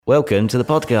Welcome to the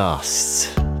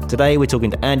podcast. Today we're talking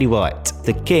to Andy White,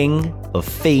 the king of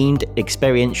themed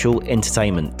experiential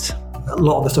entertainment. A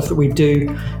lot of the stuff that we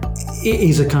do, it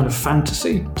is a kind of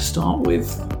fantasy to start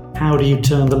with. How do you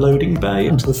turn the loading bay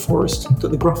into the forest that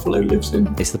the Gruffalo lives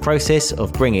in? It's the process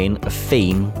of bringing a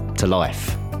theme to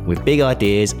life with big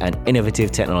ideas and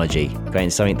innovative technology,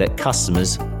 creating something that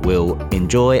customers will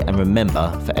enjoy and remember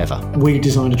forever. We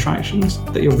design attractions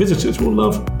that your visitors will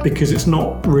love because it's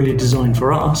not really designed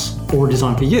for us or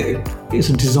designed for you. It's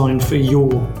designed for your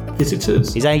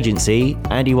visitors. His agency,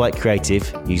 Andy White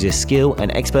Creative, uses skill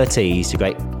and expertise to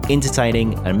create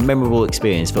entertaining and memorable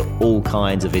experience for all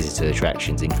kinds of visitor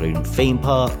attractions, including theme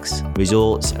parks,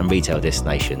 resorts and retail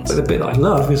destinations. But the bit I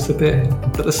love is the bit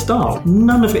at the start.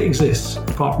 None of it exists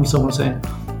apart from someone saying,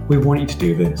 we want you to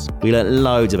do this. We learnt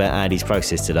loads about Andy's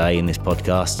process today in this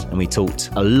podcast, and we talked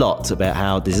a lot about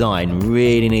how design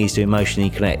really needs to emotionally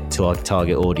connect to our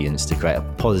target audience to create a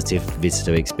positive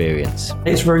visitor experience.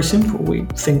 It's very simple. We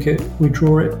think it, we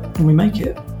draw it, and we make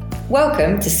it.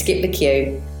 Welcome to Skip the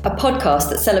Queue, a podcast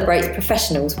that celebrates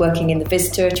professionals working in the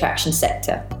visitor attraction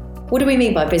sector. What do we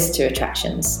mean by visitor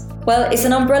attractions? Well, it's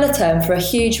an umbrella term for a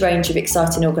huge range of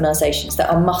exciting organisations that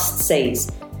are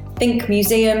must-sees. Think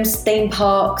museums, theme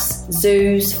parks,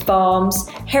 zoos, farms,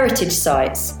 heritage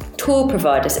sites, tour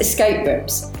providers, escape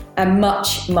rooms, and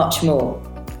much, much more.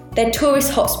 They're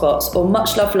tourist hotspots or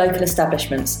much-loved local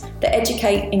establishments that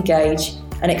educate, engage,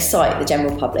 and excite the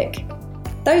general public.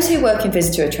 Those who work in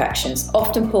visitor attractions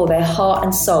often pour their heart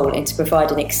and soul into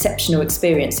providing exceptional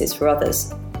experiences for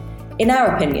others. In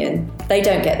our opinion, they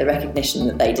don't get the recognition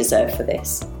that they deserve for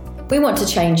this. We want to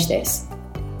change this.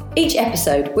 Each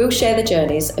episode, we'll share the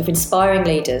journeys of inspiring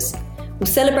leaders, we'll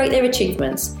celebrate their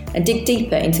achievements and dig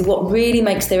deeper into what really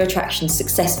makes their attractions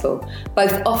successful,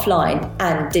 both offline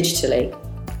and digitally.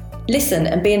 Listen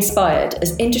and be inspired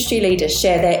as industry leaders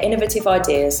share their innovative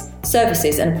ideas,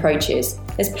 services and approaches.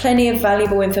 There's plenty of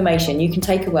valuable information you can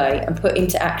take away and put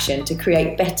into action to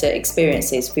create better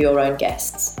experiences for your own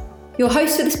guests. Your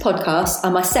hosts for this podcast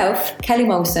are myself, Kelly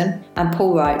Molson, and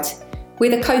Paul Wright.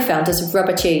 We're the co-founders of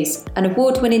Rubber Cheese, an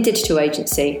award-winning digital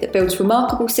agency that builds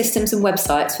remarkable systems and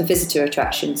websites for visitor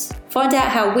attractions. Find out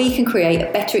how we can create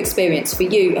a better experience for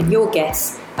you and your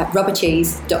guests at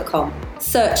rubbercheese.com.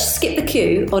 Search Skip the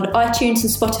Queue on iTunes and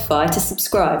Spotify to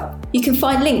subscribe. You can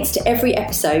find links to every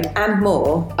episode and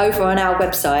more over on our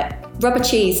website,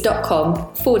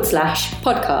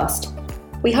 rubbercheese.com/podcast.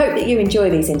 We hope that you enjoy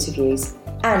these interviews.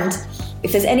 And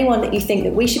if there's anyone that you think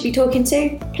that we should be talking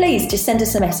to, please just send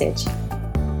us a message.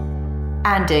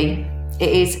 Andy, it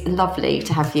is lovely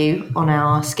to have you on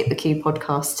our Skip the Queue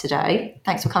podcast today.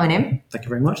 Thanks for coming in. Thank you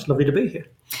very much. Lovely to be here.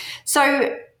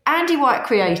 So, Andy White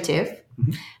Creative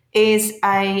is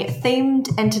a themed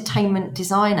entertainment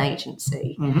design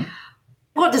agency.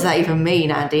 What does that even mean,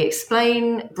 Andy?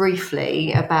 Explain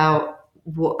briefly about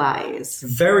what that is.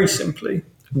 Very simply,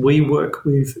 we work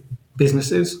with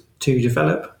businesses to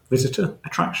develop visitor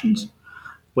attractions,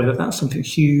 whether that's something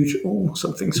huge or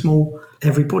something small.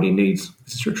 Everybody needs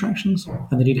visitor attractions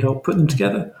and they need help putting them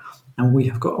together. And we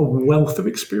have got a wealth of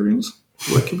experience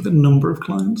working with a number of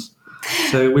clients.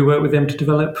 So we work with them to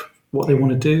develop what they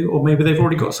want to do, or maybe they've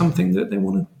already got something that they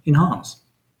want to enhance.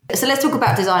 So let's talk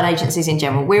about design agencies in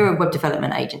general. We're a web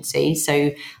development agency,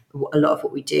 so a lot of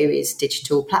what we do is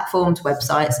digital platforms,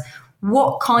 websites.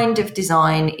 What kind of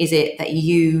design is it that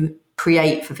you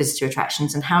create for visitor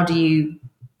attractions, and how do you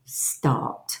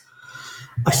start?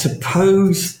 I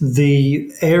suppose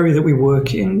the area that we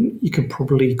work in, you could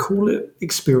probably call it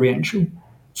experiential.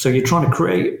 So you're trying to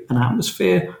create an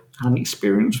atmosphere and an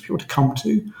experience for people to come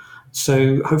to.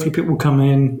 So hopefully people will come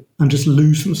in and just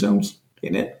lose themselves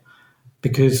in it,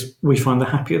 because we find the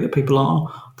happier that people are,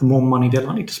 the more money they're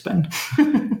likely to spend.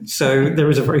 So there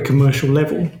is a very commercial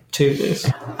level to this.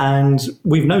 And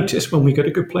we've noticed when we go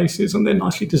to good places and they're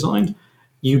nicely designed,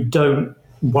 you don't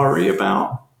worry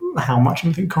about how much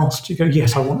anything costs. You go,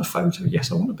 yes, I want a photo.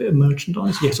 Yes, I want a bit of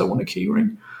merchandise. Yes, I want a key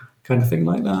ring, kind of thing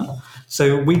like that.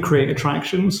 So we create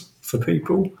attractions for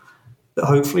people that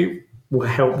hopefully will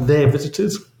help their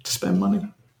visitors to spend money.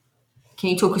 Can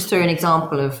you talk us through an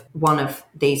example of one of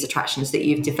these attractions that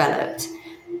you've developed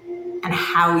and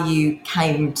how you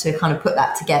came to kind of put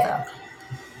that together?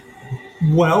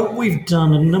 Well, we've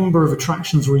done a number of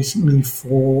attractions recently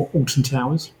for Alton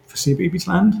Towers, for CBeebies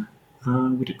Land.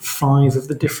 We did 5 of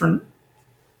the different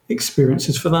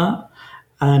experiences for that.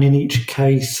 And in each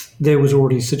case, there was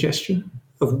already a suggestion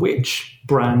of which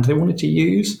brand they wanted to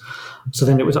use. So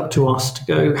then it was up to us to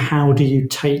go, how do you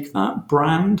take that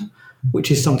brand,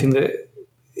 which is something that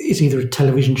is either a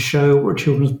television show or a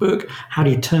children's book, how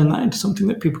do you turn that into something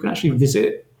that people can actually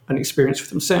visit an experience for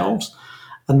themselves.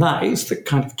 And that is the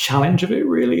kind of challenge of it,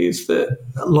 really, is that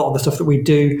a lot of the stuff that we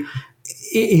do,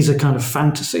 it is a kind of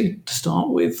fantasy to start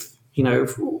with. You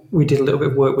know, we did a little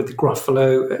bit of work with the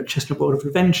Gruffalo at Chestnut World of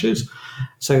Adventures.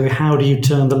 So how do you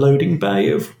turn the loading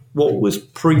bay of what was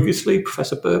previously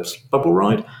Professor Burb's bubble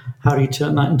ride, how do you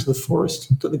turn that into the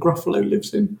forest that the Gruffalo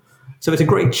lives in? So it's a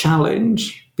great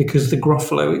challenge because the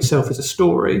Gruffalo itself is a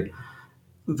story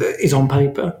that is on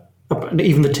paper. And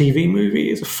even the TV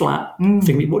movie is a flat thing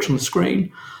that you watch on the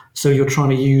screen. So you're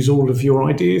trying to use all of your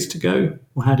ideas to go,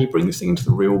 well, how do you bring this thing into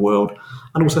the real world?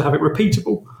 And also have it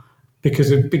repeatable.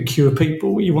 Because a big queue of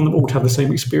people, you want them all to have the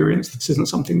same experience. This isn't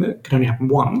something that can only happen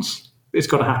once. It's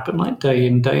got to happen like day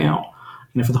in, day out,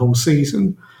 for the whole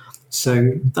season.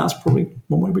 So that's probably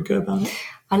one way we go about it.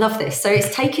 I love this. So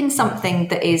it's taking something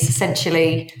that is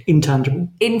essentially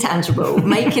intangible,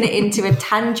 making it into a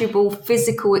tangible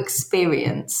physical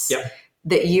experience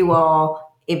that you are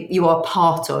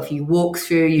part of. You walk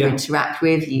through, you interact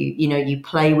with, you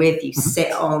play with, you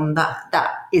sit on.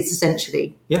 That is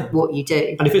essentially what you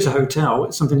do. And if it's a hotel,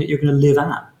 it's something that you're going to live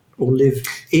at or live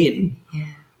in. Yeah.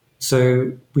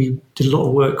 So we did a lot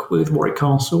of work with Warwick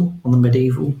Castle on the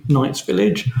medieval Knights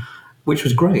Village, which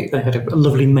was great. They had a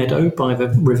lovely meadow by the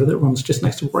river that runs just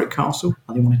next to Warwick Castle.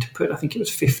 And they wanted to put, I think it was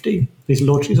 50 of these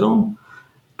lodges on.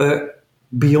 But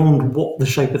beyond what the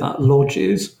shape of that lodge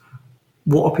is,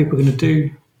 what are people going to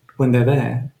do when they're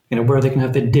there? Where are they going to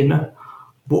have their dinner?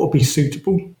 What would be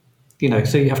suitable?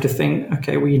 So you have to think,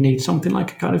 okay, well, you need something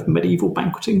like a kind of medieval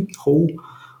banqueting hall.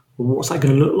 Well, what's that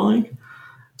going to look like?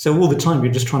 So all the time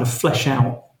you're just trying to flesh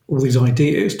out all these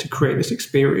ideas to create this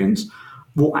experience.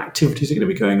 What activities are going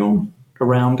to be going on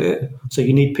around it? So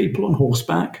you need people on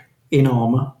horseback, in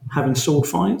armour, having sword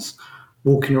fights,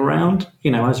 walking around,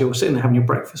 as you're sitting there having your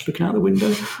breakfast, looking out the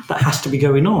window. That has to be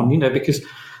going on, because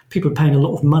people are paying a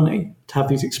lot of money to have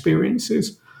these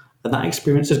experiences. And that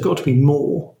experience has got to be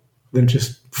more than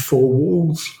just four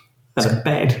walls and a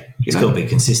bed. It's got to be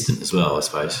consistent as well, I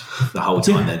suppose, the whole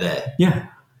time they're there.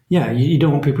 Yeah, you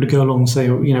don't want people to go along and say,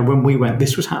 when we went,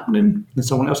 this was happening. And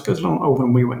someone else goes along,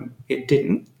 when we went, it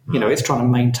didn't. It's trying to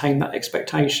maintain that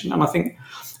expectation. And I think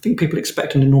people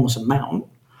expect an enormous amount.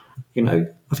 I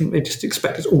think they just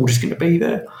expect it's all just going to be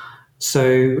there.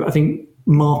 So I think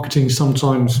marketing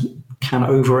sometimes can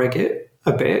over-egg it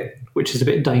a bit, which is a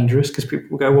bit dangerous because people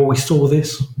will go, well, we saw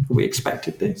this, we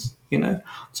expected this, So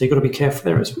you've got to be careful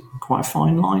there. It's quite a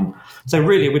fine line. So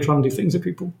really we're trying to do things that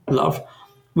people love,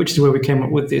 which is where we came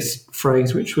up with this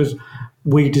phrase, which was,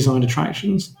 we design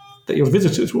attractions that your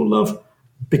visitors will love,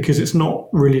 because it's not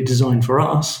really designed for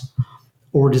us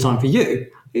or designed for you.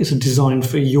 It's a design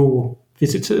for your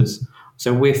visitors.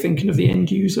 So we're thinking of the end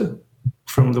user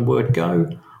from the word go.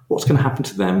 What's going to happen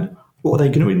to them? What are they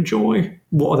going to enjoy?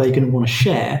 What are they going to want to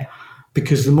share?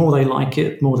 Because the more they like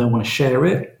it, the more they want to share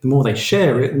it. The more they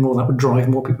share it, the more that would drive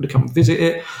more people to come and visit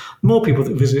it. The more people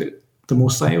that visit, the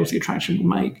more sales the attraction will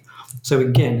make. So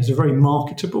again, it's a very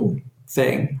marketable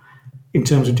thing in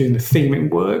terms of doing the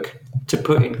theming work to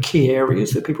put in key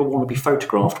areas that people want to be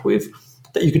photographed with,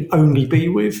 that you can only be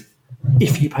with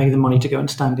if you pay the money to go and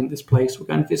stand in this place or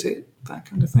go and visit, that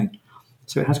kind of thing.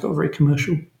 So it has got a very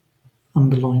commercial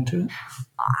underline to it.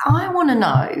 I want to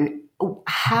know,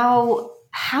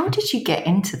 how did you get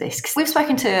into this? Because we've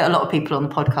spoken to a lot of people on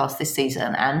the podcast this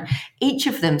season, and each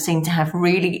of them seem to have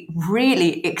really,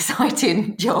 really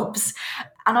exciting jobs.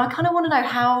 And I kind of want to know,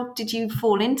 how did you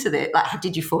fall into it? Like,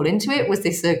 did you fall into it? Was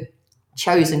this a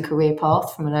chosen career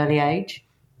path from an early age?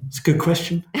 It's a good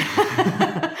question.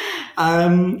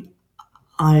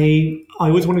 I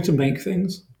always wanted to make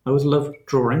things. I always loved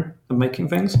drawing and making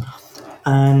things.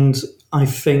 And I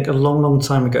think a long, long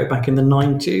time ago, back in the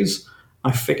 90s,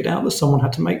 I figured out that someone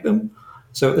had to make them.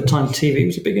 So at the time, TV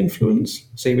was a big influence.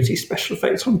 So you would see special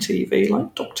effects on TV,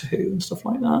 like Doctor Who and stuff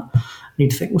like that. And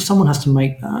you'd think, well, someone has to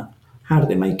make that. How do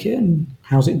they make it and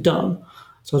how's it done?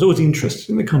 So I was always interested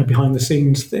in the kind of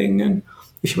behind-the-scenes thing. And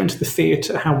if you went to the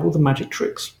theatre, how were all the magic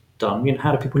tricks done?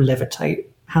 How do people levitate?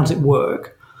 How does it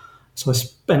work? So I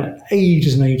spent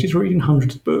ages and ages reading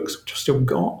hundreds of books, which I've still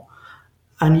got.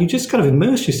 And you just kind of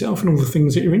immerse yourself in all the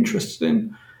things that you're interested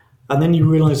in. And then you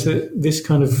realise that this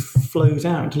kind of flows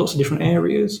out into lots of different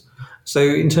areas. So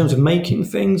in terms of making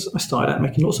things, I started out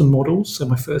making lots of models. So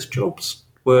my first jobs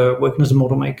were working as a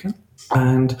model maker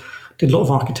and did a lot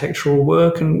of architectural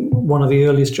work. And one of the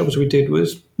earliest jobs we did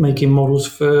was making models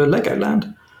for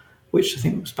Legoland, which I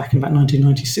think was back in about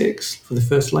 1996 for the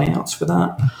first layouts for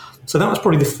that. So that was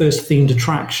probably the first themed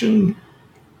attraction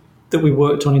that we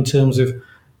worked on in terms of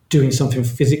doing something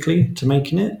physically to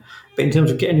making it. But in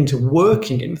terms of getting into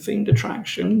working in themed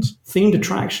attractions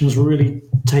really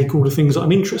take all the things that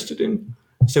I'm interested in.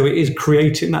 So it is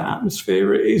creating that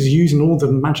atmosphere. It is using all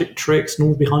the magic tricks and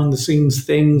all the behind the scenes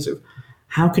things of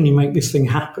how can you make this thing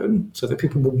happen so that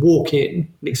people will walk in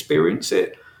and experience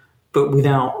it, but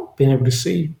without being able to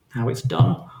see how it's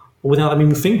done, or without them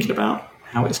even thinking about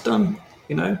how it's done,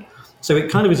 So it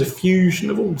kind of is a fusion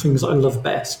of all the things that I love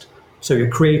best. So you're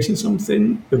creating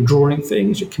something, you're drawing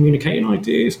things, you're communicating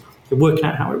ideas, you're working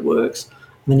out how it works,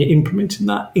 and then you're implementing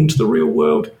that into the real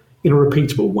world in a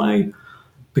repeatable way.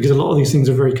 Because a lot of these things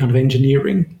are very kind of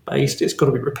engineering based. It's got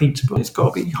to be repeatable, it's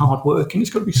got to be hard working, it's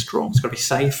got to be strong, it's got to be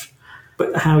safe.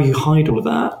 But how you hide all of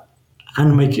that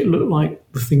and make it look like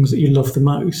the things that you love the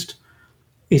most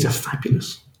is a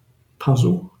fabulous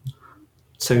puzzle.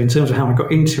 So in terms of how I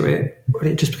got into it,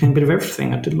 it just became a bit of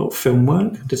everything. I did a lot of film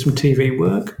work, did some TV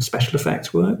work, special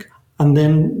effects work. And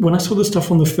then when I saw the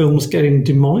stuff on the films getting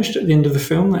demolished at the end of the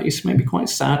film, that used to make me quite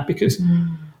sad because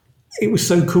it was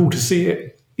so cool to see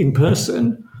it in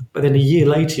person. But then a year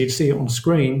later, you'd see it on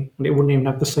screen and it wouldn't even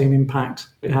have the same impact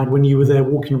it had when you were there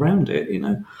walking around it,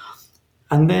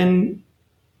 And then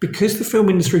because the film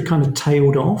industry kind of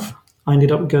tailed off, I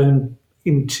ended up going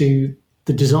into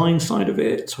the design side of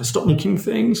it. So I stopped making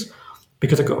things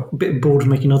because I got a bit bored of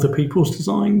making other people's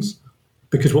designs,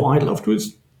 because what I loved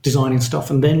was designing stuff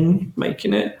and then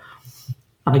making it.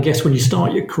 And I guess when you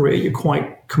start your career, you're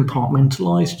quite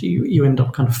compartmentalized. You end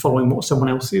up kind of following what someone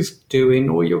else is doing,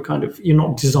 or you're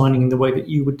not designing in the way that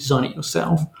you would design it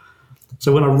yourself.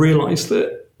 So when I realized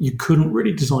that you couldn't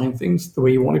really design things the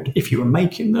way you wanted if you were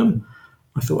making them,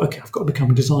 I thought, okay, I've got to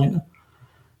become a designer.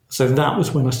 So that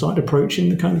was when I started approaching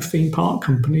the kind of theme park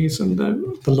companies and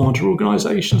the larger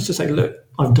organizations to say, look,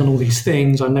 I've done all these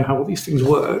things. I know how all these things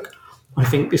work. I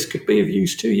think this could be of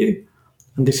use to you.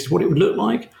 And this is what it would look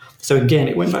like. So again,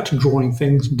 it went back to drawing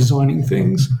things, designing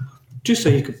things, just so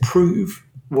you could prove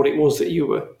what it was that you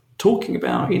were talking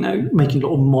about, making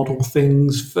little model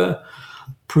things for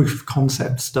proof of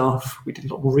concept stuff. We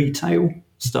did a lot of retail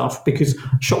stuff because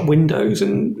shop windows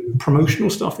and promotional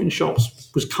stuff in shops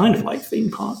was kind of like theme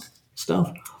park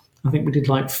stuff. I think we did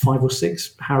like 5 or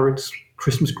 6 Harrods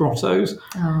Christmas grottos.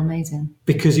 Oh, amazing.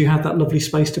 Because you had that lovely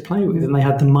space to play with and they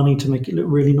had the money to make it look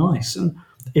really nice. And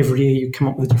every year you come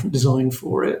up with a different design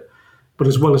for it. But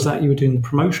as well as that, you were doing the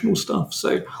promotional stuff.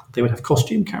 So they would have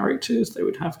costume characters, they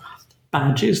would have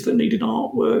badges that needed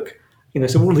artwork,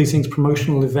 so all of these things,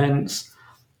 promotional events.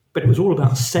 But it was all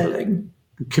about selling,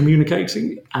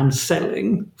 communicating and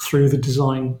selling through the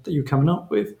design that you're coming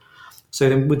up with. So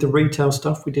then with the retail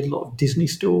stuff, we did a lot of Disney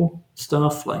store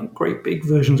stuff, like great big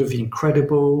versions of The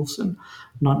Incredibles and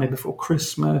Nightmare Before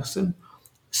Christmas, and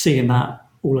seeing that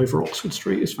all over Oxford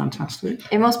Street is fantastic.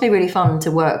 It must be really fun to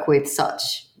work with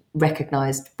such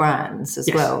recognised brands as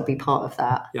well, be part of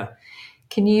that. Yeah.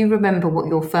 Can you remember what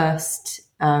your first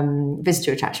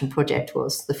visitor attraction project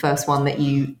was? The first one that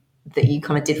you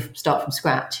kind of did start from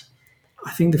scratch?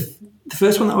 I think the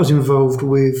first one that I was involved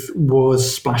with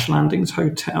was Splash Landings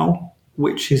Hotel,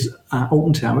 which is at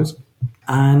Alton Towers.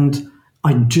 And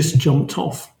I just jumped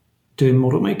off doing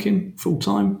model making full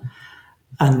time.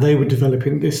 And they were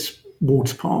developing this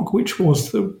water park, which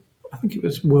was I think it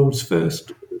was world's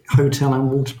first hotel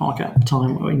and water park at the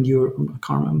time, or in Europe, I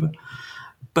can't remember.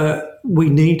 But we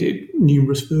needed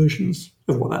numerous versions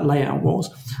of what that layout was.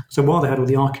 So while they had all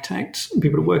the architects and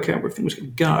people to work out where everything was going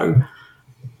to go,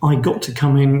 I got to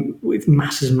come in with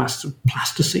masses and masses of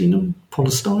plasticine and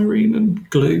polystyrene and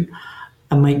glue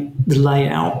and make the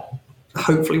layout,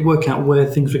 hopefully work out where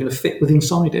things were going to fit with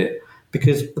inside it,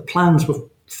 because the plans were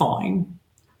fine.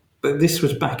 But this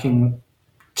was back in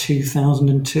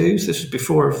 2002, so this was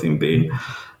before everything being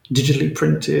digitally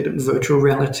printed and virtual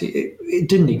reality. It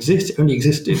didn't exist. It only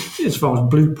existed as far as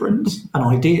blueprints and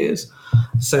ideas.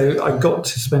 So I got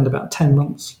to spend about 10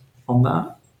 months on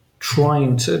that,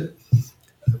 trying to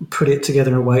put it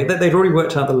together in a way that they'd already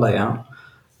worked out the layout,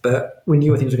 but we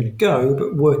knew where things were going to go,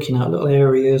 but working out little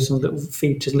areas and little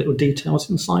features and little details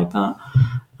inside that.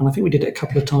 And I think we did it a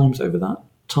couple of times over that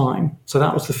time. So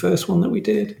that was the first one that we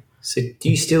did. So do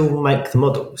you still make the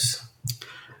models?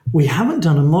 We haven't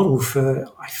done a model for,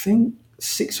 I think,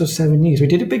 6 or 7 years. We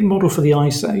did a big model for the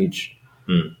Ice Age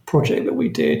project that we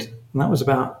did, and that was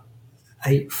about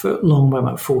 8 foot long by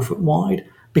about 4 foot wide,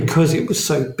 because it was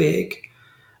so big,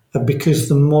 because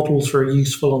the models were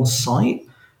useful on site,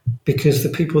 because the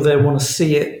people there want to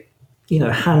see it,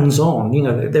 hands-on.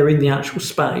 They're in the actual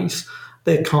space.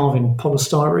 They're carving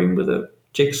polystyrene with a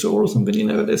jigsaw or something,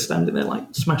 they're standing there like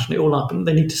smashing it all up and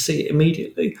they need to see it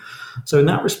immediately. So in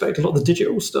that respect, a lot of the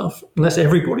digital stuff, unless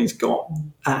everybody's got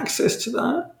access to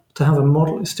that, to have a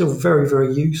model is still very,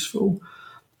 very useful.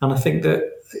 And I think that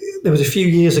there was a few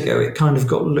years ago, it kind of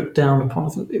got looked down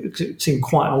upon. It seemed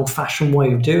quite an old-fashioned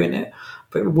way of doing it.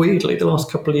 But weirdly, the last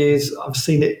couple of years, I've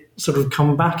seen it sort of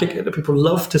come back again. That people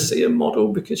love to see a model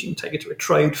because you can take it to a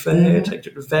trade fair, take it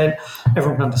to an event,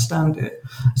 everyone can understand it.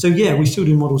 So yeah, we still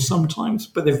do models sometimes,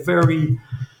 but they're very,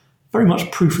 very much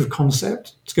proof of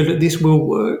concept. It's go, look, this will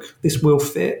work, this will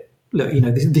fit. Look,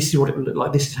 this is what it will look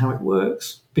like, this is how it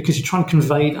works. Because you're trying to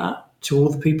convey that to all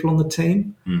the people on the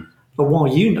team. But while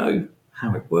you know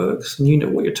how it works and you know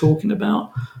what you're talking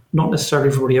about, not necessarily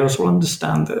everybody else will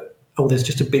understand that, there's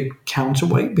just a big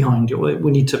counterweight behind you.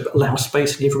 We need to allow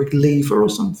space and give a big lever or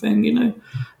something,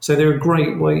 So they're a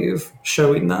great way of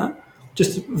showing that,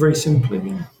 just very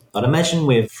simply. I'd imagine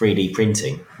with 3D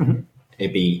printing,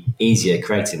 it'd be easier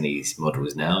creating these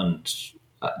models now. And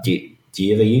do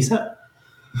you ever use that?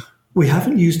 We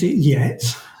haven't used it yet.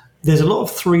 There's a lot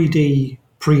of 3D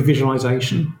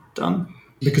pre-visualization done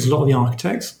because a lot of the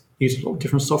architects use a lot of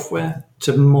different software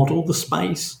to model the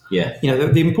space. Yeah.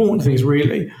 The important thing is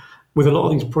really, with a lot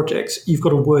of these projects, you've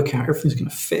got to work out everything's going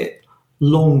to fit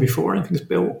long before anything's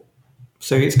built.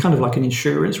 So it's kind of like an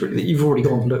insurance, really, that you've already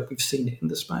gone, look, we've seen it in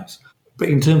the space. But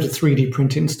in terms of 3D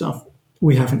printing stuff,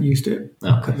 we haven't used it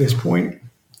at this point.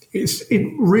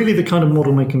 Really the kind of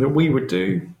model making that we would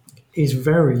do is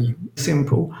very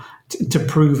simple to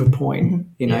prove a point,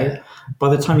 Yeah.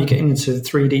 By the time you're getting into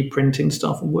 3D printing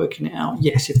stuff and working it out,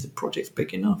 yes, if the project's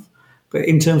big enough. But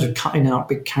in terms of cutting out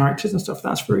big characters and stuff,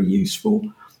 that's very useful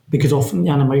because often the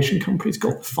animation company's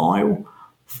got the file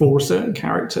for a certain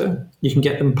character. You can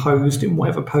get them posed in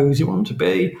whatever pose you want them to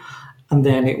be, and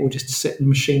then it will just sit and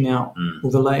machine out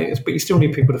all the layers. But you still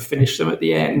need people to finish them at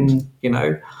the end, And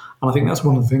I think that's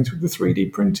one of the things with the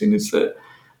 3D printing is that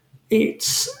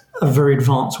it's a very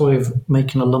advanced way of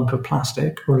making a lump of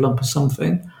plastic or a lump of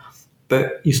something,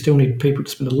 but you still need people to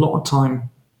spend a lot of time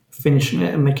finishing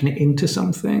it and making it into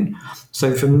something.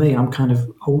 So for me, I'm kind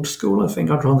of old school. I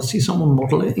think I'd rather see someone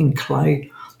model it in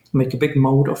clay, make a big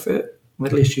mold off it.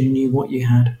 At least you knew what you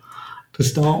had to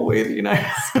start with,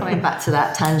 It's coming back to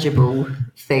that tangible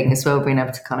thing as well, being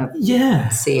able to kind of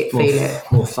see it, feel it.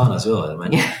 More fun as well, I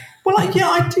mean. Yeah. Well,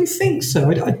 I do think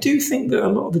so. I do think that a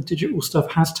lot of the digital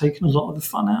stuff has taken a lot of the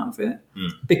fun out of it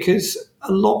because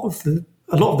a lot of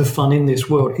the fun in this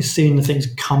world is seeing the things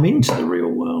come into the real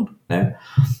world.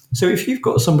 So if you've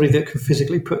got somebody that can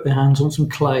physically put their hands on some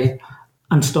clay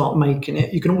and start making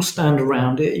it, you can all stand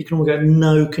around it. You can all go,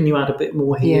 no, can you add a bit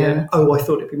more here? Yeah. Oh, I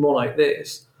thought it'd be more like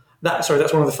this. That's one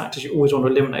of the factors you always want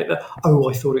to eliminate. That, oh,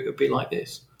 I thought it would be like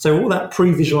this. So all that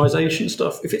pre-visualization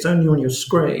stuff, if it's only on your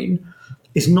screen,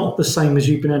 is not the same as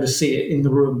you've been able to see it in the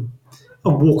room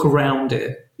and walk around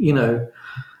it,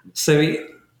 So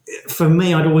for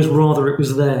me, I'd always rather it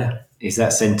was there. Is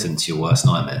that sentence your worst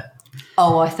nightmare?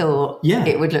 Oh, I thought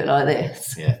it would look like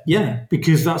this. Yeah,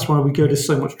 because that's why we go to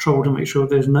so much trouble to make sure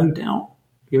there's no doubt.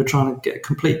 You're trying to get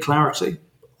complete clarity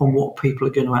on what people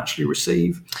are going to actually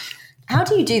receive. How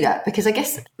do you do that? Because I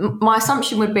guess my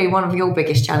assumption would be one of your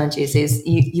biggest challenges is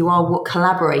you are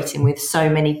collaborating with so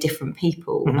many different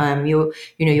people.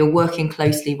 You're working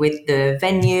closely with the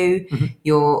venue.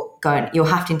 You're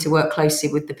having to work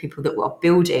closely with the people that are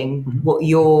building what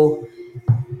your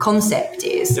concept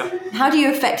is. Yeah. How do you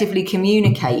effectively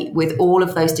communicate with all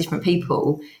of those different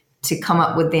people to come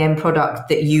up with the end product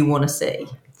that you want to see?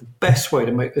 The best way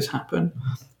to make this happen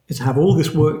is to have all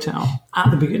this worked out at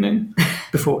the beginning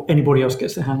before anybody else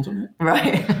gets their hands on it.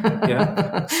 Right.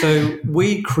 Yeah. So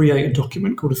we create a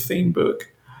document called a theme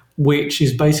book, which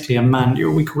is basically a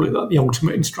manual. We call it like the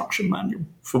ultimate instruction manual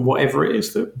for whatever it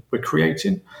is that we're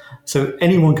creating. So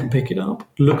anyone can pick it up,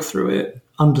 look through it,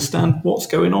 understand what's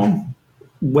going on,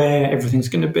 where everything's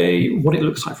going to be, what it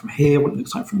looks like from here, what it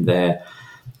looks like from there.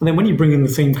 And then when you bring in the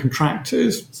theme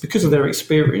contractors, because of their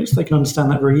experience, they can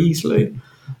understand that very easily.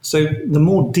 So the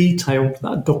more detailed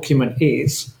that document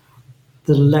is,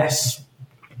 the less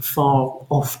far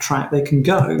off track they can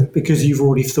go because you've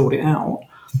already thought it out.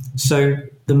 So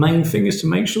the main thing is to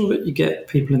make sure that you get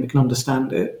people in that can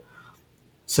understand it.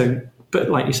 So, but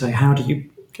like you say, how do you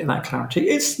get that clarity?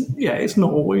 It's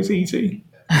not always easy.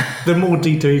 The more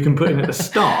detail you can put in at the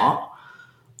start,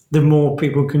 the more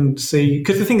people can see.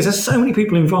 Because the thing is, there's so many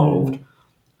people involved.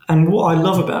 And what I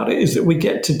love about it is that we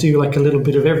get to do like a little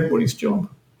bit of everybody's job.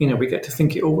 We get to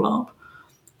think it all up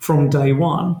from day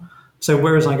one. So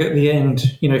whereas like at the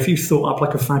end, if you thought up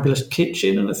like a fabulous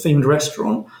kitchen and a themed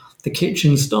restaurant, the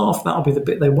kitchen staff, that'll be the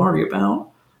bit they worry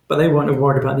about. But they won't have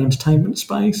worried about the entertainment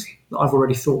space that I've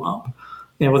already thought up.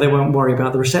 They won't worry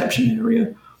about the reception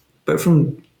area. But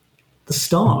from the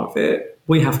start of it,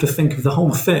 we have to think of the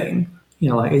whole thing,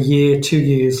 like a year, 2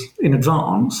 years in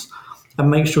advance, and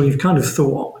make sure you've kind of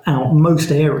thought out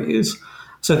most areas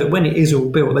so that when it is all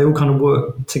built, they all kind of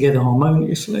work together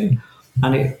harmoniously.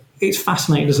 And it's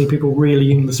fascinating to see people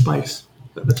really in the space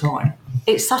at the time.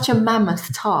 It's such a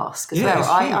mammoth task as well.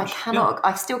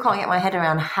 I still can't get my head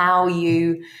around how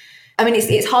you... I mean,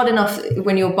 it's hard enough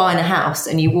when you're buying a house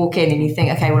and you walk in and you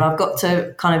think, okay, well, I've got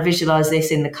to kind of visualise this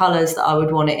in the colours that I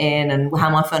would want it in and how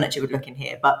my furniture would look in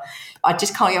here. But I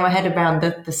just can't get my head around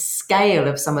the scale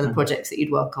of some of the projects that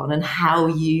you'd work on and how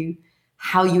you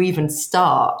even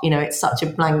start. It's such a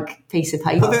blank piece of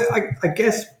paper. Well,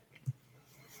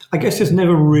 I guess there's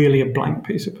never really a blank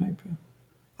piece of paper.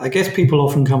 I guess people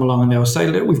often come along and they'll say,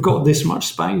 look, we've got this much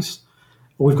space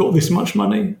or we've got this much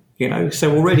money.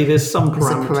 So already there's some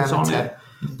parameters on it.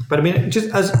 But I mean,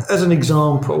 just as an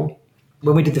example,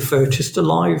 when we did the Furchester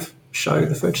Live show,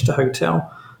 the Furchester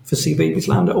Hotel for CBeebies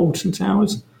Land at Alton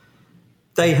Towers,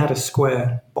 they had a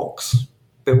square box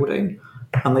building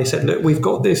and they said, look, we've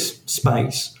got this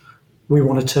space, we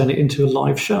want to turn it into a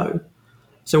live show.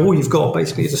 So all you've got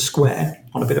basically is a square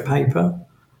on a bit of paper,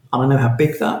 and I know how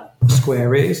big that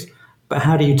square is, but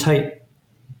how do you take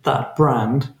that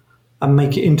brand and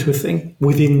make it into a thing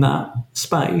within that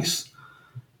space?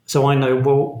 So I know,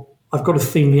 well, I've got to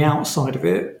theme the outside of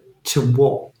it to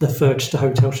what the Furchester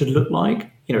Hotel should look like.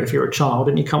 If you're a child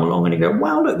and you come along and you go,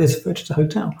 wow, look, there's a Furchester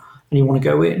Hotel, and you want to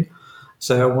go in.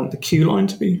 So I want the queue line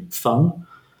to be fun.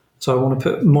 So I want to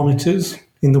put monitors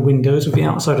in the windows of the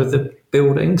outside of the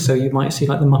building. So you might see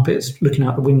like the Muppets looking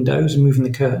out the windows and moving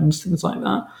the curtains, things like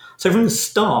that. So from the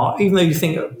start, even though you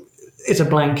think it's a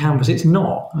blank canvas, it's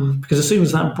not, because as soon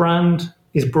as that brand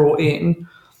is brought in,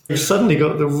 you've suddenly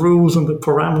got the rules and the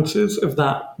parameters of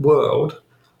that world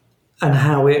and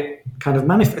how it kind of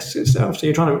manifests itself. So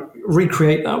you're trying to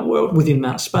recreate that world within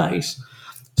that space.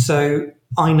 So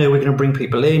I know we're going to bring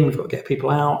people in, we've got to get people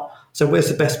out. So where's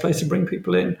the best place to bring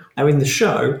people in? Now in the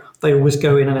show, they always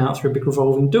go in and out through a big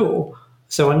revolving door.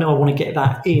 So I know I want to get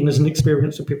that in as an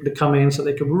experience for people to come in so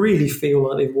they can really feel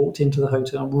like they've walked into the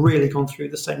hotel and really gone through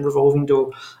the same revolving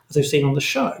door as they've seen on the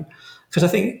show. Because I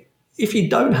think if you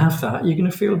don't have that, you're going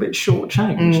to feel a bit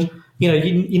shortchanged.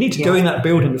 You need to go in that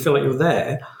building and feel like you're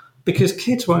there, because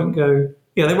kids won't go,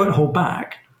 they won't hold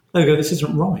back. They'll go, this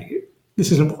isn't right.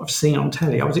 This isn't what I've seen on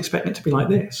telly. I was expecting it to be like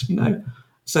this,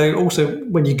 So also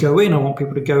when you go in, I want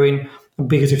people to go in and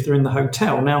be as if they're in the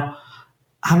hotel. Now,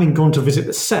 having gone to visit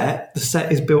the set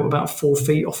is built about 4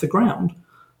 feet off the ground.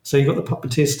 So you've got the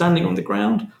puppeteers standing on the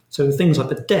ground. So the things like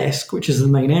the desk, which is the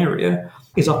main area,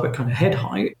 is up at kind of head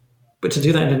height. But to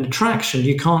do that in an attraction,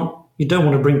 you don't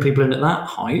want to bring people in at that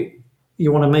height.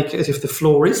 You want to make it as if the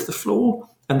floor is the floor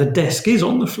and the desk is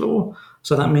on the floor.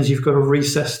 So that means you've got to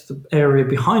recess the area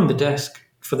behind the desk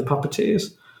for the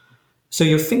puppeteers. So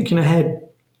you're thinking ahead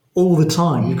all the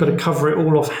time. You've got to cover it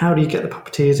all off. How do you get the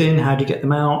puppeteers in? How do you get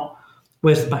them out?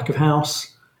 Where's the back of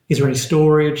house? Is there any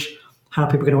storage? How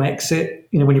are people going to exit?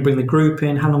 When you bring the group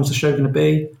in, how long is the show going to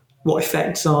be? What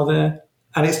effects are there?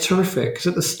 And it's terrific because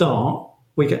at the start,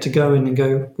 we get to go in and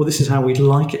go, well, this is how we'd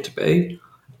like it to be,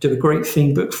 do a great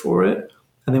theme book for it,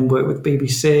 and then work with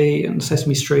BBC and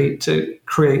Sesame Street to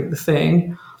create the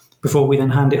thing before we then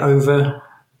hand it over.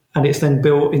 And it's then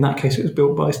built, in that case, it was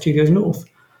built by Studios North.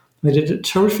 And they did a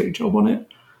terrific job on it.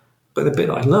 But the bit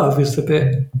I love is the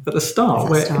bit at the start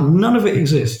where none of it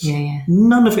exists.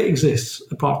 None of it exists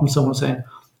apart from someone saying,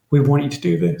 we want you to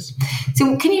do this.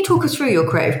 So can you talk us through your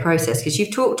creative process? Because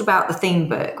you've talked about the theme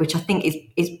book, which I think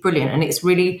is brilliant. And it's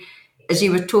really, as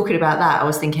you were talking about that, I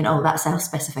was thinking, that's our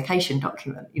specification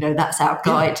document. That's our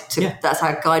guide that's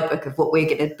our guidebook of what we're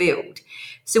going to build.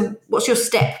 So what's your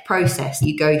step process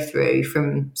you go through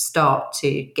from start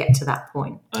to get to that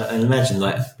point? And imagine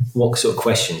what sort of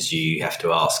questions you have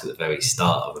to ask at the very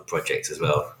start of a project as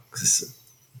well. Because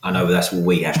I know that's what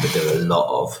we have to do a lot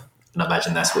of. And I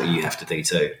imagine that's what you have to do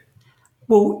too.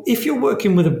 Well, if you're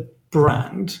working with a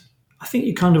brand, I think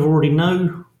you kind of already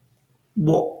know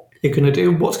what you're going to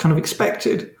do, what's kind of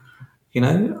expected.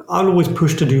 I'll always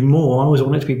push to do more. I always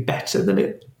want it to be better than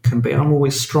it can be. I'm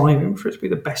always striving for it to be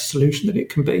the best solution that it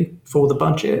can be for the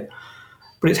budget.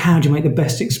 But it's how do you make the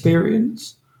best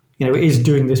experience? Is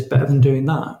doing this better than doing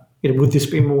that? Would this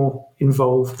be more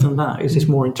involved than that? Is this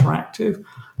more interactive?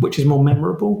 Which is more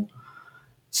memorable?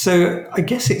 So I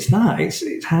guess it's that.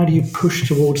 It's how do you push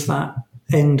towards that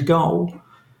end goal?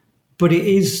 But it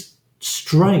is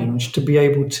strange to be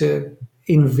able to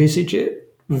envisage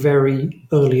it very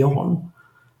early on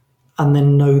and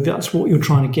then know that's what you're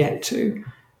trying to get to.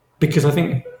 Because I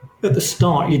think at the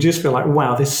start, you just feel like,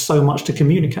 wow, there's so much to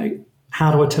communicate.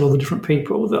 How do I tell all the different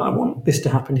people that I want this to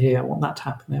happen here, I want that to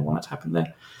happen there, I want that to happen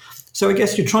there? So I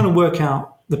guess you're trying to work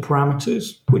out the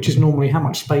parameters, which is normally how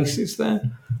much space is there,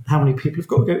 how many people have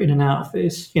got to go in and out of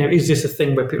this. Is this a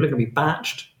thing where people are going to be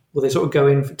batched? Will they sort of go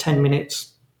in for 10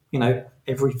 minutes,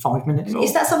 every 5 minutes?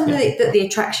 Is that something that the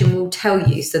attraction will tell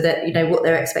you, so that what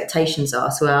their expectations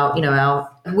are? So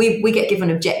we get given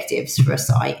objectives for a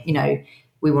site.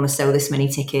 We want to sell this many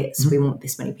tickets. We want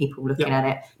this many people looking at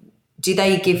it. Do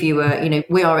they give you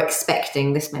we are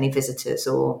expecting this many visitors,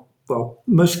 or? Well,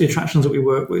 most of the attractions that we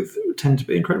work with tend to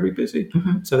be incredibly busy,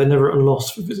 so they're never at a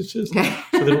loss for visitors.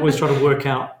 So they're always trying to work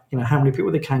out, how many people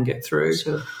they can get through.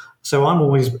 Sure. So I'm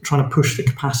always trying to push the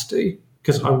capacity,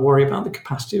 because I worry about the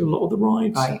capacity of a lot of the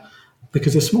rides,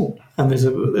 because they're small, and there's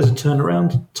a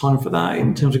turnaround time for that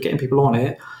in terms of getting people on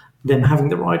it, then having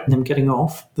the ride and them getting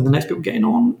off, then the next people getting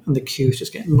on, and the queue is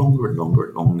just getting longer and longer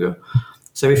and longer.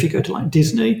 So if you go to like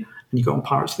Disney and you go on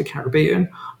Pirates of the Caribbean,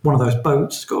 one of those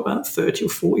boats has got about 30 or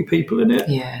 40 people in it,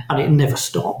 and it never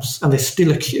stops, and there's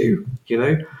still a queue,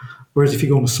 Whereas if you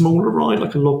go on a smaller ride,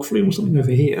 like a log flume or something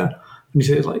over here, and you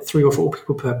see there's like 3 or 4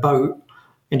 people per boat,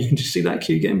 and you can just see that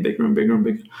queue getting bigger and bigger and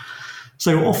bigger.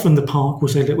 So often the park will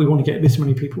say that we want to get this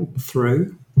many people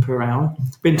through per hour.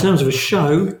 But in terms of a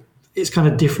show, it's kind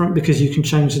of different, because you can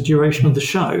change the duration of the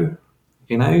show,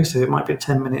 so it might be a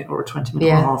 10-minute or a 20-minute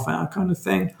or a half-hour kind of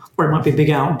thing, or it might be a big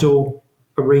outdoor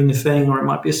arena thing, or it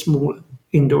might be a small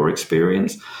indoor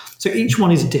experience. So each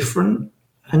one is different,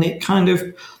 and it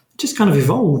just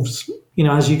evolves,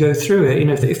 as you go through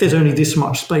it. If there's only this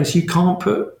much space, you can't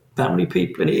put that many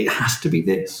people in it. It has to be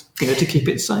this, to keep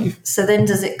it safe. So then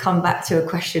does it come back to a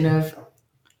question of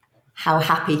how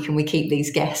happy can we keep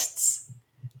these guests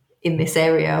in this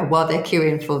area while they're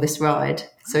queuing for this ride?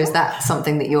 So is that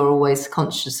something that you're always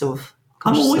conscious of?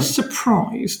 I'm always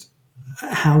surprised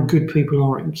at how good people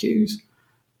are in queues,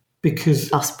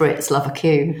 because us Brits love a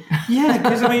queue. Yeah,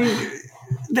 because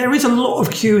there is a lot of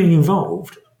queuing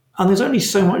involved, and there's only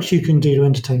so much you can do to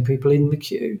entertain people in the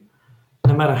queue,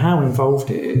 no matter how involved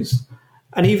it is.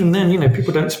 And even then,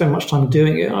 people don't spend much time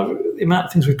doing it. The amount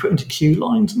of things we put into queue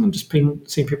lines, and then just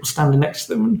seeing people standing next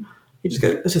to them, and you just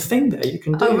go, there's a thing there you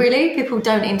can do. Oh, really? People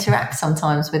don't interact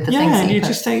sometimes with the things that you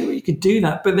just say, well, you could do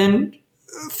that. But then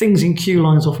things in queue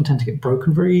lines often tend to get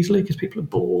broken very easily, because people are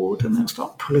bored and they'll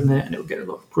start pulling it, and it'll get a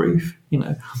lot of grief,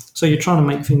 So you're trying to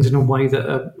make things in a way that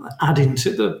are adding to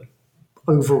the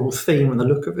overall theme and the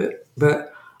look of it.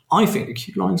 But I think the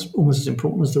queue line's almost as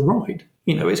important as the ride.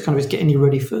 It's getting you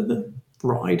ready for the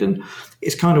ride. And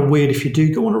it's kind of weird if you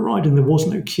do go on a ride and there was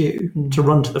no queue, to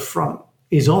run to the front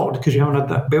is odd, because you haven't had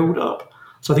that build up.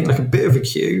 So I think like a bit of a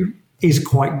queue is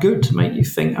quite good to make you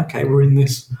think, okay, we're in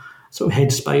this sort of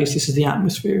headspace, this is the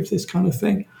atmosphere of this kind of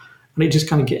thing. And it just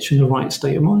kind of gets you in the right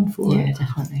state of mind for it. Yeah,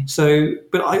 definitely. So,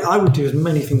 but I would do as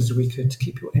many things as we could to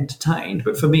keep people entertained.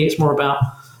 But for me, it's more about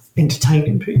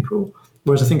entertaining people.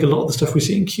 Whereas I think a lot of the stuff we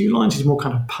see in queue lines is more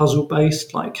kind of puzzle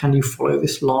based, like can you follow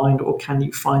this line, or can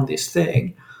you find this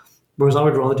thing? Whereas I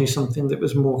would rather do something that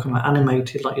was more kind of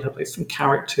animated, like you'd have like some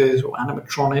characters or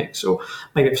animatronics, or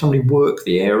maybe if somebody worked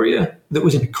the area that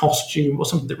was in a costume or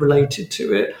something that related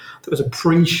to it, that was a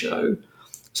pre-show.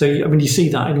 So, you see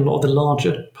that in a lot of the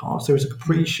larger parts. There is a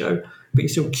pre-show, but you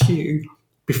still queue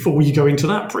before you go into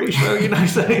that pre-show,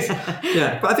 So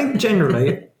but I think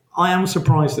generally, I am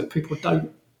surprised that people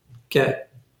don't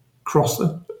get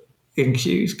crosser in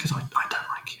queues, because I don't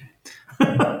like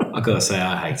queuing. I've got to say,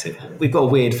 I hate it. We've got a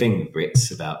weird thing with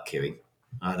Brits about queuing.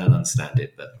 I don't understand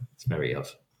it, but it's very odd.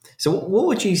 So what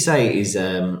would you say is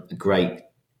a great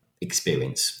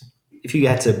experience? If you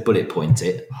had to bullet point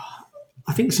it.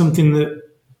 I think something that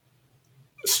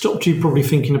stopped you probably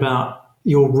thinking about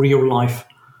your real life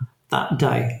that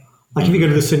day. Like if you go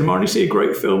to the cinema and you see a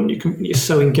great film, you're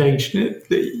so engaged in it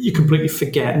that you completely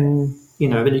forget. Then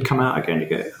you come out again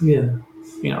and you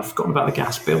go, I've forgotten about the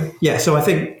gas bill. Yeah, so I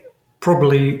think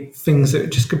probably things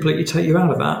that just completely take you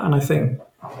out of that. And I think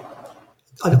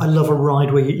I love a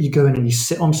ride where you go in and you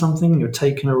sit on something and you're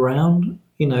taken around,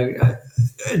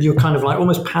 and you're kind of like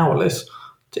almost powerless,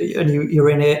 and you're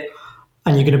in it,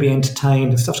 and you're going to be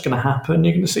entertained, and stuff's going to happen,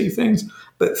 you're going to see things,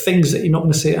 but things that you're not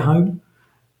going to see at home.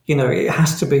 It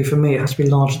has to be, for me, it has to be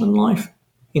larger than life.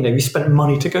 You spent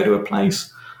money to go to a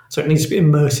place, so it needs to be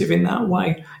immersive in that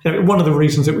way. One of the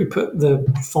reasons that we put the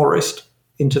forest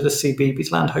into the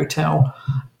CBeebies Land Hotel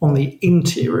on the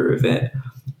interior of it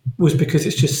was because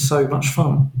it's just so much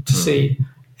fun to see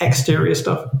exterior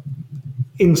stuff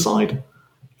inside.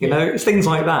 It's things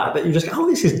like that you just go, oh,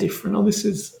 this is different, or this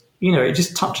is, it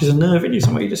just touches a nerve in you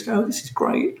somewhere. You just go, oh, this is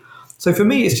great. So for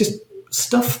me, it's just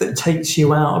stuff that takes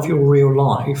you out of your real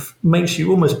life, makes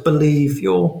you almost believe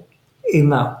you're in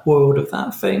that world of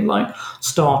that thing, like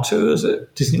Star Tours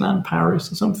at Disneyland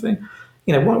Paris or something.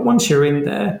 Once you're in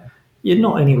there, you're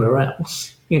not anywhere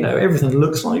else. Everything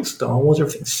looks like Star Wars,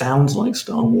 everything sounds like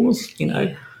Star Wars.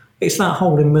 It's that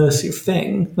whole immersive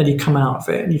thing. Then you come out of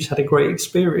it and you've had a great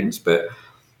experience. But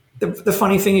the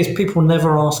funny thing is, people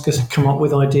never ask us to come up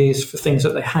with ideas for things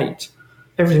that they hate.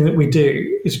 Everything that we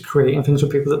do is creating things for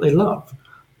people that they love.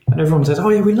 And everyone says, oh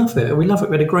yeah, we love it. We love it.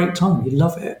 We had a great time. You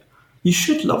love it. You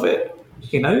should love it.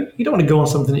 You don't want to go on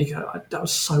something that you go, that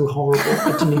was so horrible.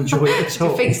 I didn't enjoy it at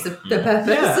all. It defeats the purpose.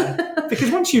 Yeah,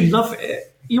 because once you love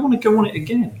it, you want to go on it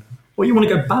again. Or you want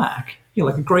to go back.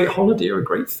 Like a great holiday or a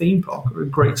great theme park or a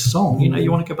great song.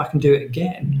 You want to go back and do it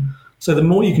again. So the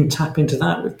more you can tap into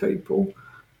that with people,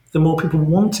 the more people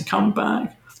want to come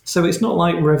back. So it's not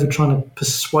like we're ever trying to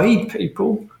persuade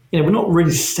people. We're not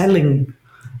really selling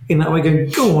in that way, going,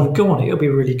 go on, it'll be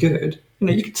really good.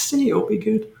 You can see it'll be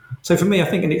good. So for me, I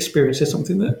think an experience is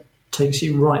something that takes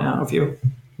you right out of your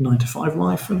 9-to-5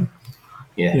 life. And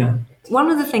yeah. One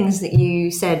of the things that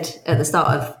you said at the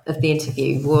start of the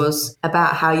interview was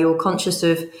about how you're conscious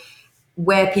of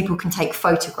where people can take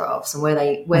photographs and where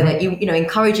they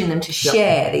encouraging them to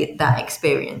share that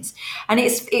experience. And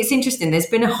it's interesting. There's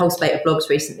been a whole spate of blogs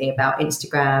recently about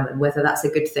Instagram and whether that's a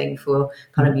good thing for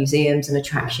kind of museums and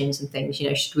attractions and things.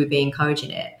 Should we be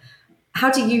encouraging it? How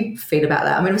do you feel about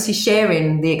that? I mean, obviously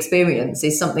sharing the experience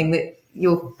is something that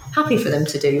you're happy for them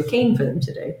to do. You're keen for them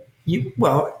to do.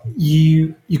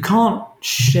 You can't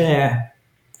share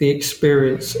the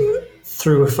experience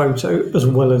through a photo as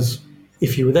well as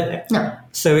if you were there. No.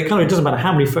 So it doesn't matter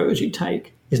how many photos you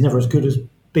take. It's never as good as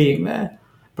being there.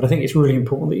 But I think it's really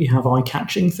important that you have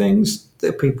eye-catching things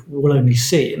that people will only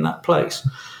see in that place.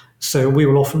 So we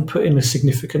will often put in a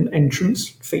significant entrance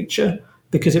feature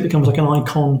because it becomes like an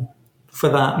icon for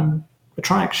that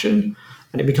attraction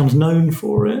and it becomes known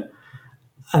for it.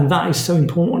 And that is so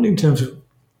important in terms of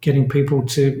getting people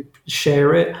to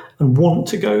share it and want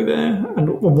to go there and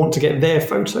want to get their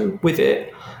photo with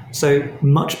it. So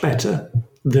much better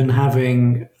than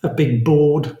having a big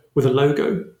board with a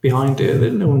logo behind it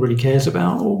that no one really cares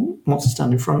about or wants to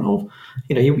stand in front of.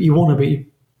 You want to be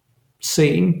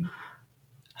seen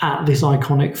at this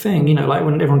iconic thing. Like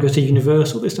when everyone goes to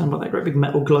Universal, they stand by that great big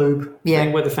metal globe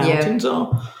thing where the fountains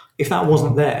are. If that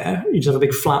wasn't there, you'd just have a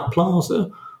big flat plaza.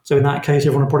 So in that case,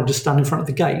 everyone would probably just stand in front of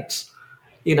the gates.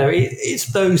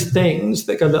 It's those things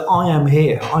that go, look, I am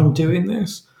here, I'm doing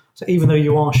this. So even though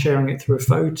you are sharing it through a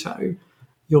photo,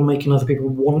 you're making other people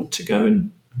want to go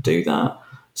and do that.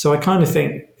 So I kind of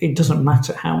think it doesn't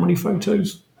matter how many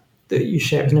photos that you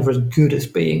share. It's never as good as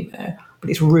being there, but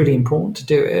it's really important to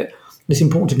do it. It's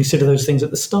important to consider those things at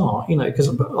the start, because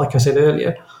like I said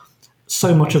earlier,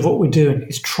 so much of what we're doing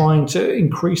is trying to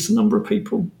increase the number of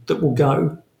people that will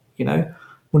go.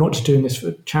 We're not just doing this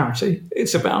for charity.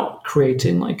 It's about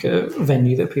creating like a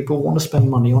venue that people want to spend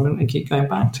money on and keep going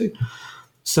back to.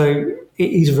 So it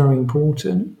is very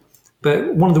important.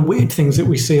 But one of the weird things that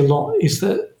we see a lot is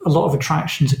that a lot of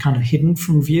attractions are kind of hidden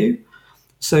from view.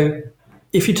 So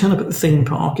if you turn up at the theme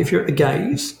park, if you're at the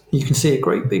gates, you can see a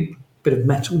great big bit of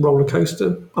metal roller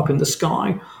coaster up in the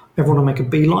sky. Everyone will make a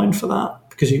beeline for that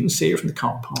because you can see it from the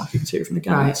car park, you can see it from the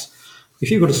gates. Right.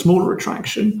 If you've got a smaller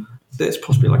attraction that's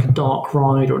possibly like a dark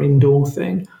ride or an indoor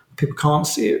thing, people can't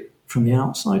see it from the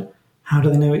outside. How do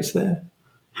they know it's there?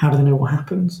 How do they know what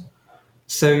happens?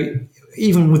 So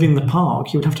even within the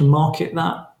park, you would have to market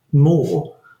that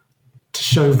more to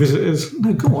show visitors,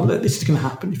 no, go on, look, this is going to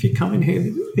happen if you come in here.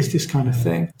 It's this kind of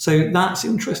thing. So that's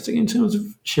interesting in terms of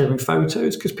sharing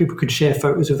photos because people could share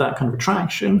photos of that kind of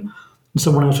attraction and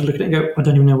someone else would look at it and go, I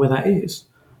don't even know where that is.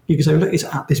 You can say, look, it's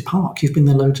at this park. You've been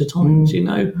there loads of times,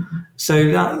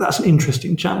 So that's an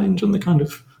interesting challenge on the kind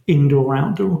of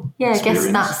indoor-outdoor experience. I guess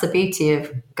that's the beauty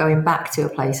of going back to a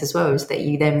place as well, is that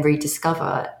you then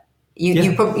rediscover.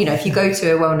 You probably, if you go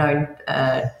to a well-known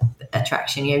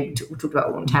attraction, we talked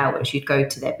about Alton Towers, you'd go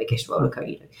to their biggest roller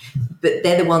coaster, but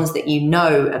they're the ones that you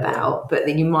know about, but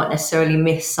then you might necessarily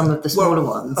miss some of the smaller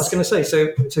ones. I was going to say,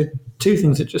 so two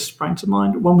things that just sprang to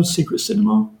mind. One was Secret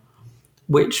Cinema,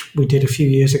 which we did a few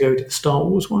years ago, did the Star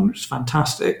Wars one, which is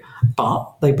fantastic, but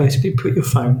they basically put your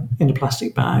phone in a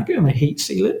plastic bag and they heat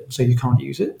seal it so you can't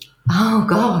use it. Oh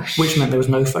gosh. Which meant there was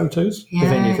no photos of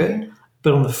any of it.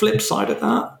 But on the flip side of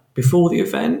that, before the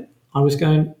event, I was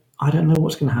going, I don't know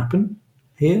what's going to happen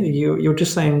here. You're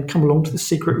just saying, come along to the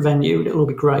secret venue, it'll all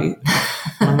be great.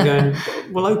 And I'm going,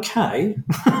 well, okay.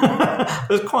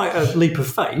 There's quite a leap of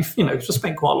faith, because I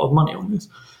spent quite a lot of money on this.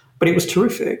 But it was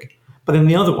terrific. But then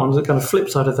the other ones, the kind of flip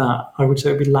side of that, I would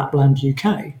say would be Lapland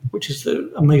UK, which is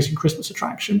the amazing Christmas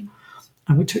attraction.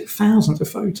 And we took thousands of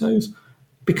photos.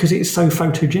 because it's so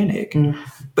photogenic.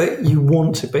 But you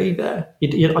want to be there. I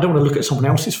don't want to look at someone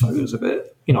else's photos of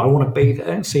it. I want to be there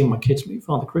and see my kids meet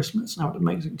Father Christmas and have an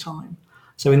amazing time.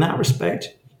 So in that respect,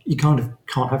 you kind of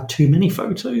can't have too many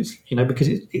photos, because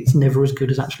it's never as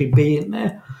good as actually being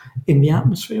there in the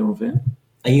atmosphere of it.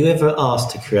 Are you ever asked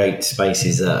to create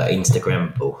spaces that are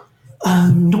Instagrammable?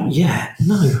 Not yet,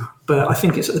 no. But I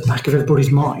think it's at the back of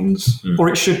everybody's minds, or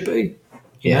it should be,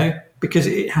 you know, because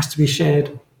it has to be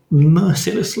shared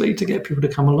mercilessly to get people to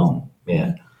come along.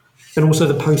 Yeah. And also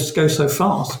the posts go so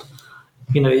fast.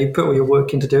 You put all your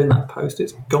work into doing that post,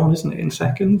 it's gone, isn't it, in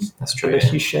seconds? That's true.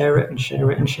 Unless you share it and share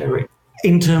it and share it.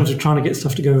 In terms of trying to get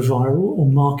stuff to go viral or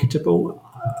marketable,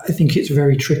 I think it's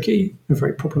very tricky and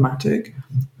very problematic.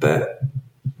 But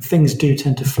things do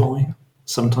tend to fly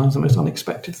sometimes, the most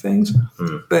unexpected things.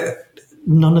 But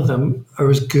none of them are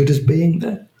as good as being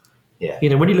there. Yeah.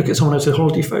 When you look at someone else's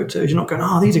holiday photos, you're not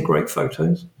going, these are great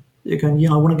photos. You're going,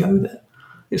 yeah, I want to go there.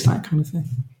 It's that kind of thing.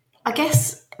 I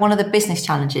guess one of the business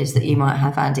challenges that you might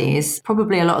have, Andy, is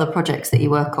probably a lot of the projects that you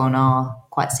work on are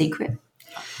quite secret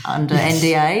under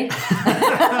NDA,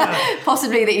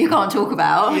 possibly that you can't talk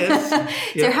about. Yes.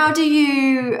 So how do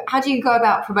you go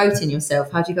about promoting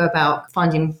yourself? How do you go about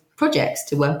finding projects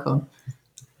to work on?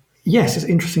 Yes, it's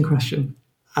an interesting question.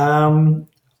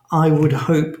 I would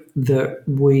hope that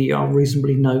we are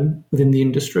reasonably known within the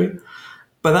industry,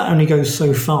 but that only goes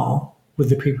so far with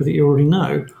the people that you already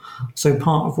know. So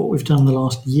part of what we've done the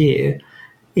last year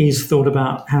is thought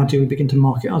about how do we begin to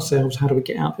market ourselves, how do we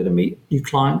get out there to meet new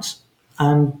clients,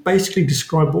 and basically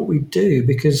describe what we do,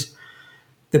 because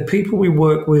the people we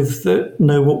work with that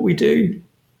know what we do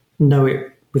know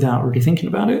it without really thinking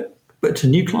about it. But to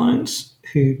new clients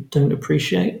who don't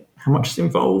appreciate how much is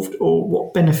involved or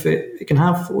what benefit it can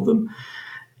have for them,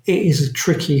 it is a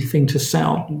tricky thing to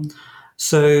sell.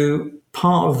 So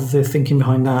part of the thinking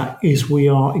behind that is we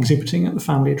are exhibiting at the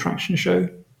Family Attraction Show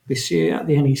this year at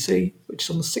the NEC, which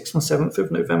is on the 6th and 7th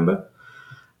of November.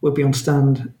 We'll be on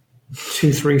stand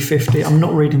 2350. I'm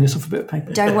not reading this off a bit of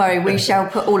paper. Don't worry, we shall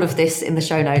put all of this in the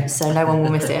show notes so no one will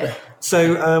miss it.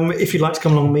 So if you'd like to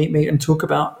come along and meet me and talk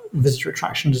about visitor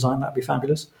attraction design, that'd be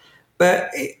fabulous. But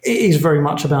it is very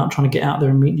much about trying to get out there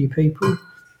and meet new people,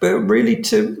 but really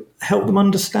to help them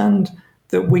understand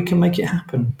that we can make it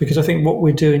happen. Because I think what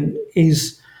we're doing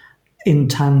is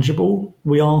intangible.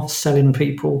 We are selling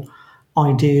people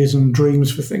ideas and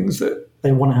dreams for things that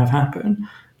they want to have happen,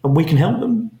 and we can help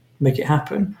them make it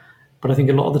happen. But I think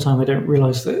a lot of the time they don't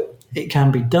realise that it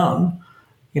can be done,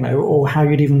 or how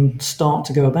you'd even start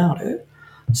to go about it.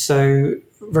 So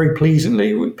very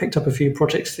pleasingly, we picked up a few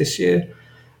projects this year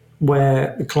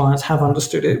where the clients have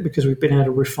understood it because we've been able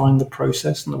to refine the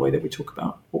process and the way that we talk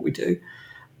about what we do.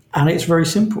 And it's very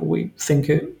simple. We think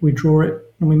it, we draw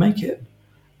it, and we make it.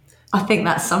 I think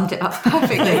that summed it up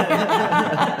perfectly.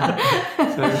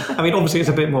 So, obviously it's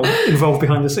a bit more involved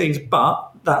behind the scenes,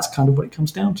 but that's kind of what it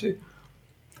comes down to.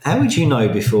 How would you know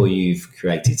before you've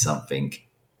created something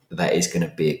that is going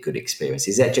to be a good experience?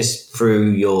 Is that just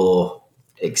through your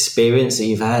experience that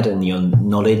you've had and your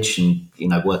knowledge and,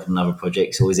 working on other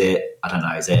projects? Or is it, I don't know,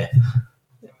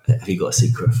 have you got a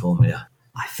secret formula?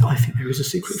 I think there is a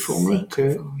secret formula to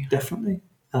it, definitely.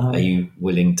 Are you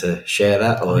willing to share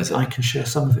that? Or I can share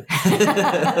some of it.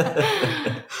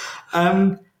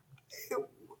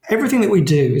 Everything that we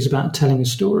do is about telling a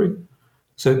story.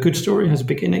 So a good story has a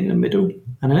beginning, a middle,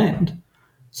 and an end.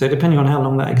 So depending on how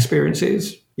long that experience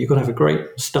is, you've got to have a great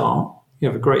start, you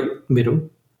have a great middle,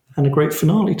 and a great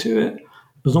finale to it.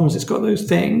 As long as it's got those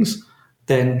things,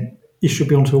 then you should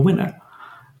be onto a winner.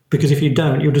 Because if you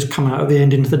don't, you'll just come out of the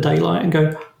end into the daylight and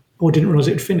go, oh, I didn't realise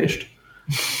it had finished.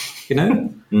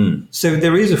 So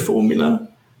there is a formula,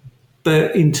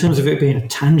 but in terms of it being a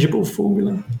tangible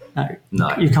formula,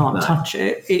 no, you can't touch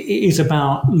it. It is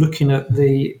about looking at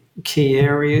the key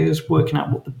areas, working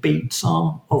out what the beats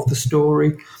are of the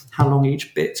story, how long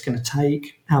each bit's going to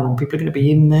take, how long people are going to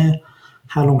be in there,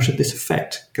 how long should this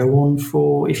effect go on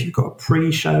for, if you've got a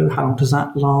pre-show, how long does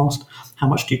that last, how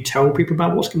much do you tell people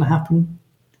about what's going to happen,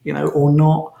 or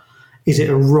not. Is it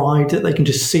a ride that they can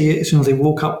just see it as soon as they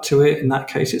walk up to it? In that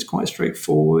case, it's quite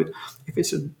straightforward. If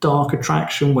it's a dark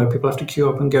attraction where people have to queue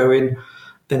up and go in,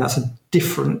 then that's a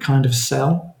different kind of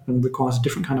sell and requires a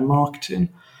different kind of marketing.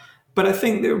 But I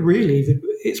think that really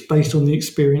it's based on the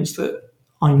experience that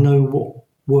I know what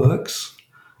works,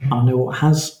 I know what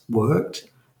has worked,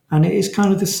 and it is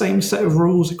kind of the same set of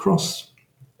rules across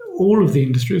all of the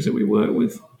industries that we work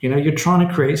with. You're trying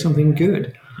to create something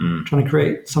good. Trying to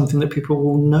create something that people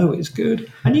will know is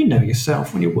good. And you know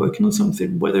yourself when you're working on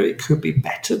something, whether it could be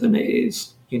better than it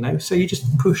is, so you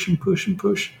just push and push and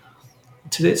push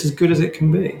until it's as good as it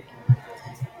can be.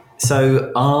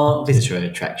 So are visitor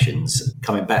attractions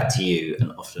coming back to you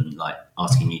and often like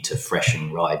asking you to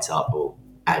freshen rides up or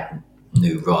add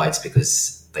new rides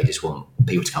because they just want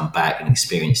people to come back and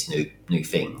experience new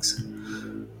things?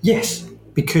 Yes,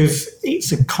 because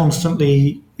it's a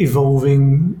constantly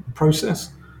evolving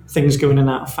process. Things go in and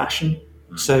out of fashion.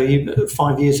 So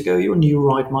 5 years ago, your new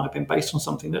ride might have been based on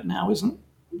something that now isn't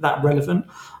that relevant.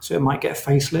 So it might get a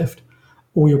facelift,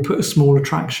 or you'll put a small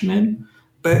attraction in.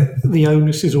 But the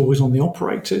onus is always on the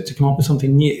operator to come up with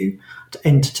something new to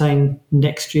entertain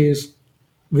next year's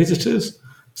visitors.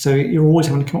 So you're always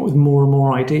having to come up with more and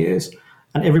more ideas,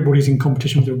 and everybody's in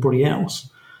competition with everybody else.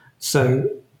 So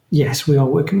yes, we are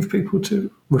working with people to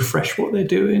refresh what they're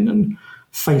doing and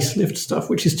facelift stuff,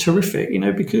 which is terrific,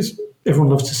 because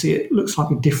everyone loves to see it look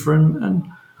slightly different. And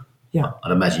yeah,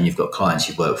 I'd imagine you've got clients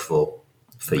you've worked for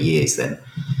years then.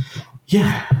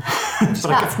 Yeah.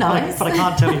 That's nice. But I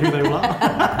can't tell you who they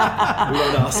are. We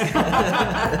won't ask.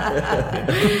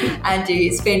 Andy,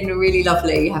 it's been really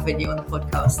lovely having you on the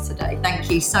podcast today. Thank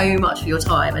you so much for your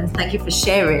time, and thank you for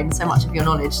sharing so much of your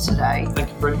knowledge today. Thank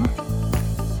you very much.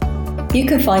 You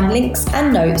can find links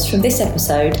and notes from this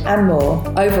episode and more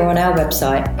over on our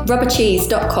website,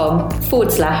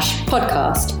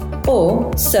 rubbercheese.com/podcast,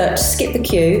 or search Skip the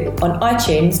Queue on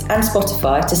iTunes and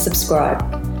Spotify to subscribe.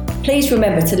 Please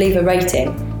remember to leave a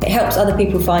rating. It helps other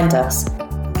people find us.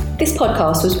 This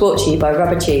podcast was brought to you by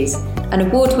Rubber Cheese, an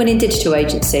award-winning digital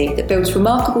agency that builds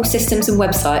remarkable systems and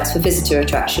websites for visitor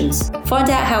attractions. Find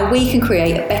out how we can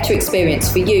create a better experience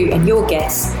for you and your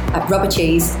guests at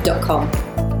rubbercheese.com.